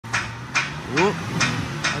哦，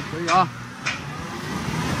还可以啊。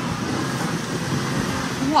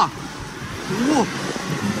哇，哦，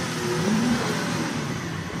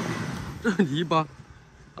这泥巴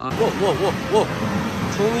啊！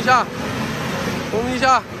冲一下，冲一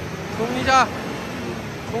下，冲一下，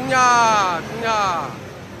冲呀，冲呀！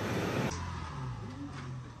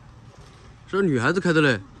这女孩子开的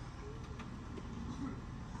嘞，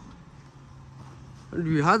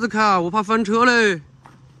女孩子开啊，我怕翻车嘞。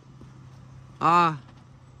啊，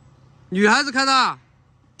女孩子开的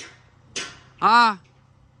啊。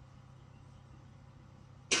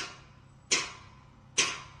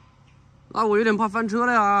 那我有点怕翻车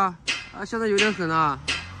了呀！啊，现在有点狠啊，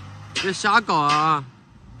别瞎搞啊！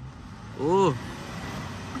哦，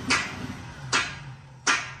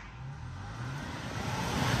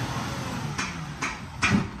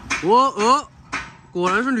果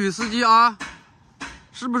然是女司机啊！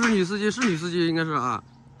是不是女司机？是女司机，应该是啊。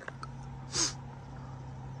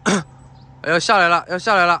要下来了，要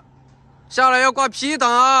下来了，下来要挂 P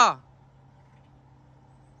档啊！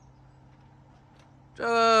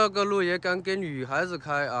 这个路也敢给女孩子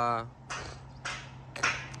开啊！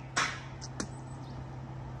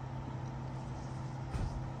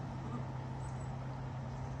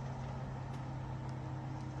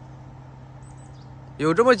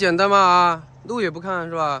有这么简单吗？啊，路也不看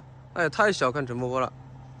是吧？那也太小看陈伯伯了。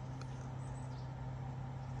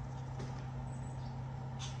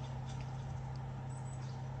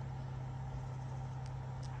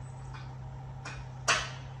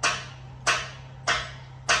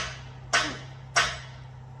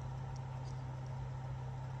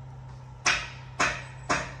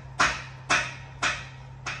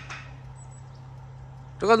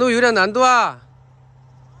这个路有点难度啊！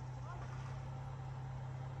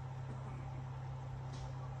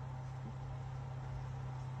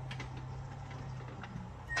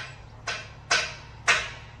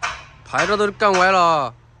牌照都干歪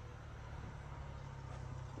了。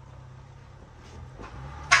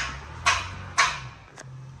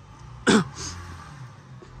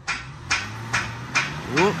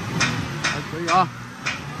哦，还可以啊。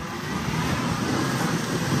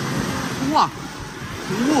哇！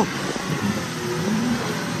 哦，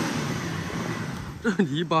这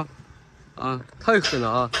泥巴啊，太狠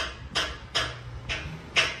了啊！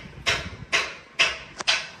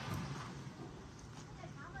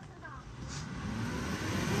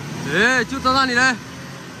哎，就到那里嘞。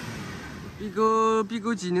B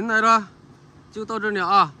沟几零来着？就到这里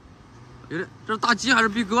啊。有点，这是大 G 还是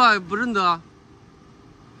B沟啊？不认得啊。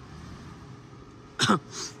大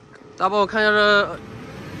家帮我看一下这，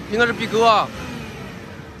应该是 B沟啊。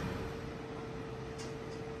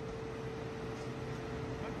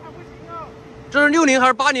 这是60还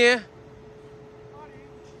是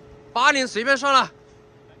80？80，随便上了。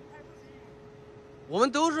我们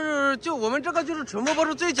都是我们这个就是纯波波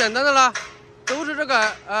是最简单的啦，都是这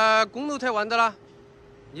个公路胎玩的啦。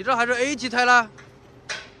你这还是 A 级胎啦？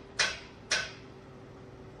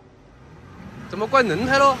怎么怪轮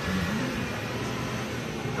胎喽？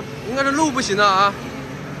应该是路不行了啊。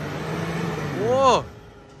哦，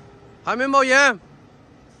还没冒烟，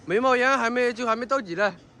没冒烟，还没到底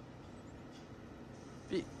呢。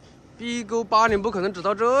 B沟80不可能只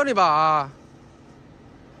到这里吧？啊！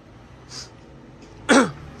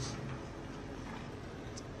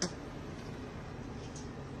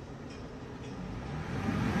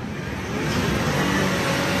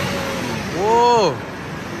哦，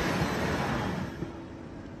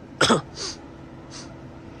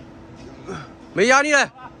没压力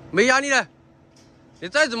了，没压力了。你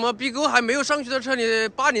再怎么 B沟还没有上去的车，你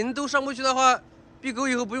80都上不去的话 ，B沟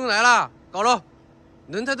以后不用来了，搞了。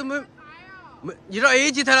 轮胎都没，你这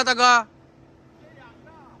A 级胎了，大哥？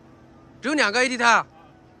只有2个 AT 胎，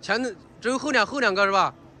前的只有后两个是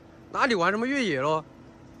吧？那你玩什么越野咯？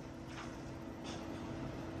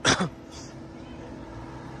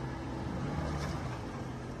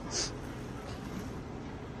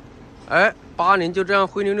哎，80就这样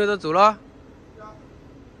灰溜溜的走了？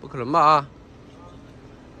不可能吧？啊！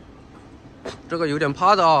这个有点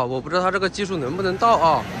怕的啊，我不知道他这个技术能不能到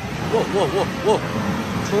啊！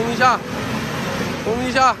冲一下，冲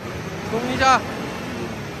一下，冲一下，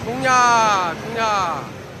冲呀，冲呀！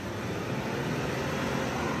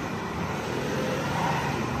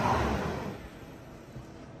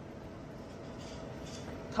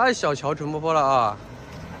太小瞧陈伯伯了啊！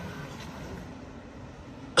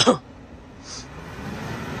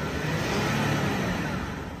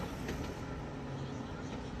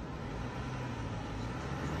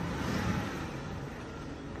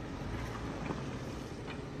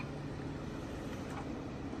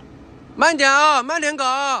慢点啊，慢点搞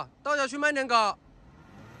啊，倒下去慢点搞。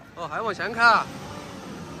哦，还往前开啊！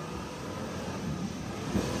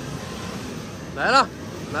来了，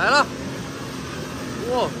来了！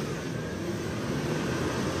哇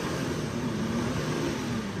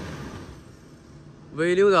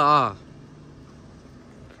！V6的啊！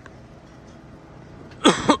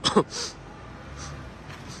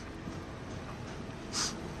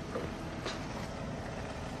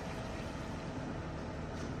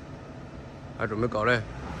还准备搞嘞？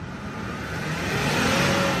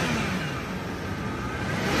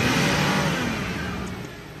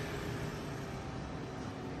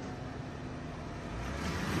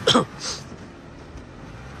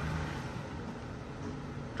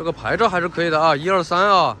这个牌照还是可以的啊，1、2、3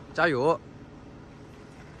啊，加油！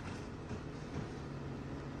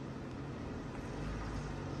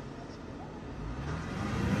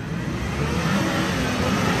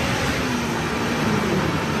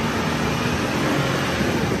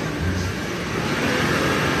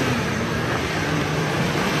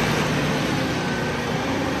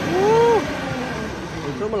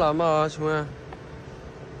有这么难吗，请问？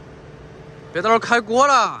别到时候开锅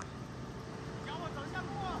了。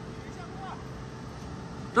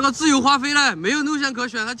 这个自由花飞了，没有路线可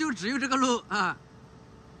选，它就只有这个路啊。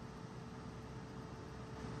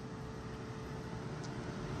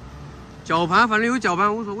绞盘反正有绞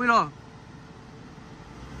盘无所谓了。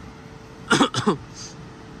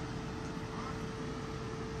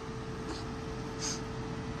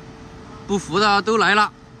不服的都来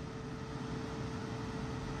了。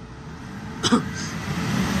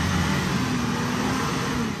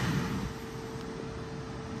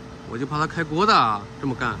我就怕他开锅的啊，这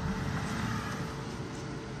么干。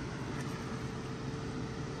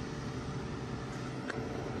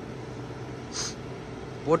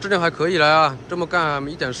不过质量还可以了啊，这么干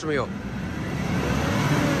一点事没有。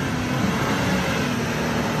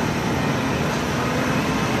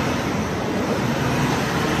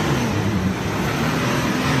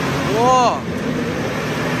哇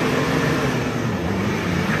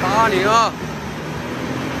，80啊！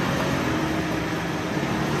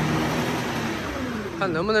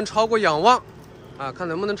 看能不能超过仰望，啊，看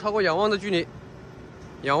能不能超过仰望的距离，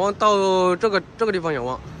仰望到这个地方仰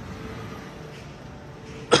望。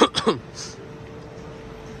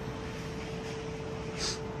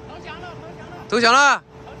投降了，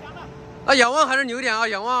那仰望还是牛点啊，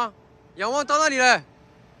仰望到那里嘞，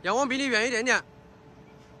仰望比你远一点点。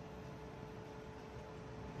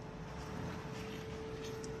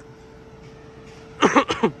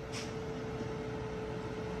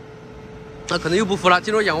那可能又不服了，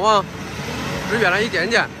进入仰望只远了一点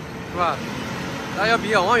点，是吧？那要比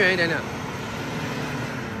仰望远一点点。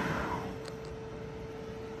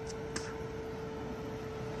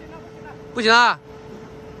不行啊！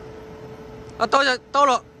啊，到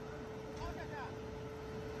了，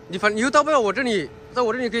你又到不了我这里，在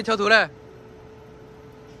我这里可以调头嘞，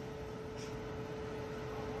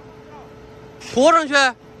拖上去，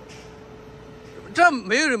这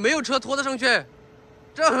没有车拖得上去。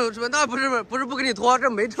 这那不是不给你拖，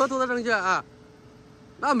这没车拖得上去啊，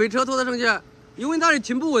那没车拖得上去，因为那里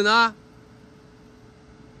停不稳啊，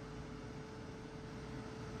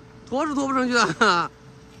拖是拖不上去的。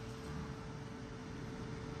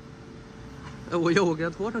哎，我给他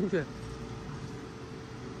拖上去。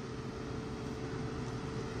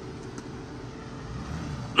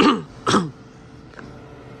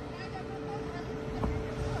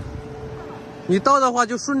你倒的话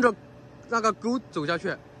就顺着。 那个沟走下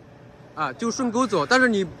去，啊，就顺沟走，但是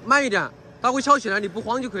你慢一点，它会翘起来，你不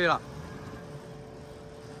慌就可以了。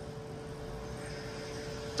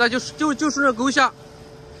再就顺着沟下，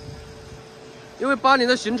因为80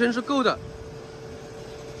的行程是够的。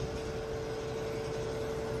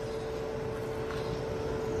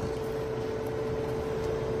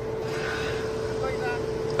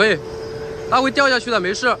可以，它会掉下去的，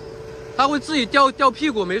没事，它会自己掉屁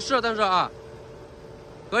股，没事，但是啊。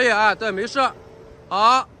 可以啊，对，没事，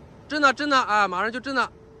好，正了啊，马上就正了，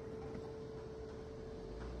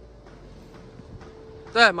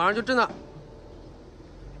对，马上就正了，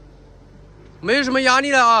没什么压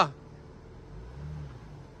力了啊。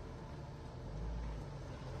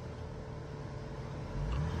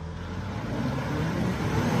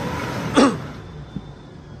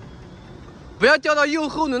不要掉到右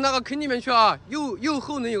后轮那个坑里面去啊，右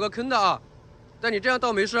后轮有个坑的啊，但你这样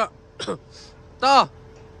倒没事，倒。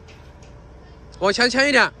 往前牵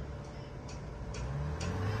一点，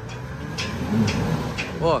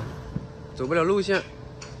哦，走不了路线。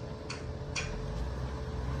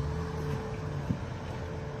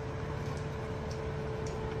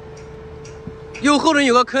右后轮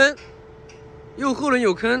有个坑，又后轮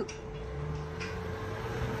有坑。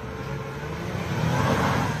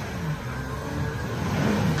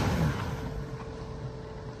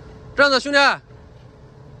这样子，兄弟，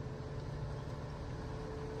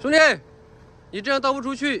兄弟，你这样倒不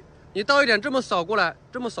出去，你倒一点，这么扫过来，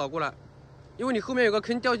这么扫过来，因为你后面有个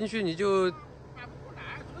坑掉进去，你就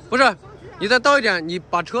不是，你再倒一点，你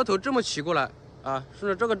把车头这么骑过来啊，顺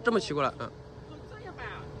着这个这么骑过来啊。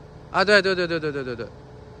啊，对。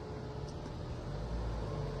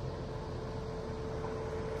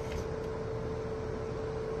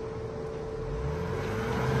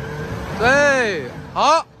对，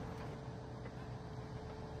好。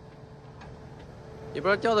你不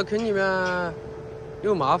是掉到坑里面，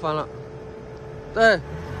又麻烦了。对，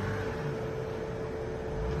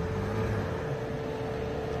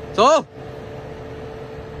走。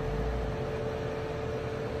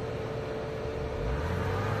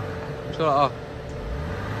撤了啊！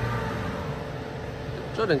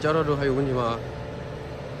这点交叉轴还有问题吗？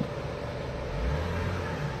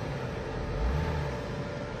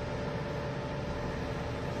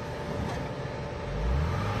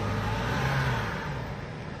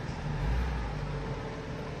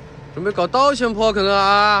准备搞倒线坡可能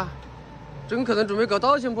啊，真可能准备搞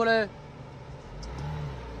倒线坡嘞。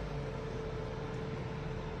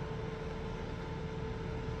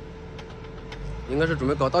应该是准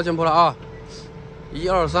备搞倒线坡了啊！1、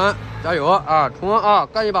2、3，加油啊！冲啊！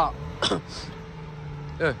干一把！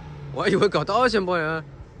哎，我还以为搞倒线坡呀。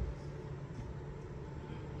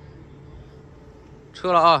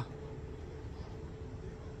撤了啊！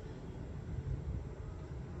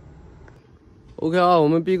 OK 啊，我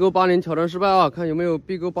们 B 勾80挑战失败啊，看有没有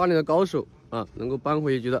B 勾80的高手啊，能够扳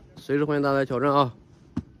回一局的，随时欢迎大家来挑战啊，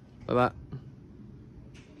拜拜。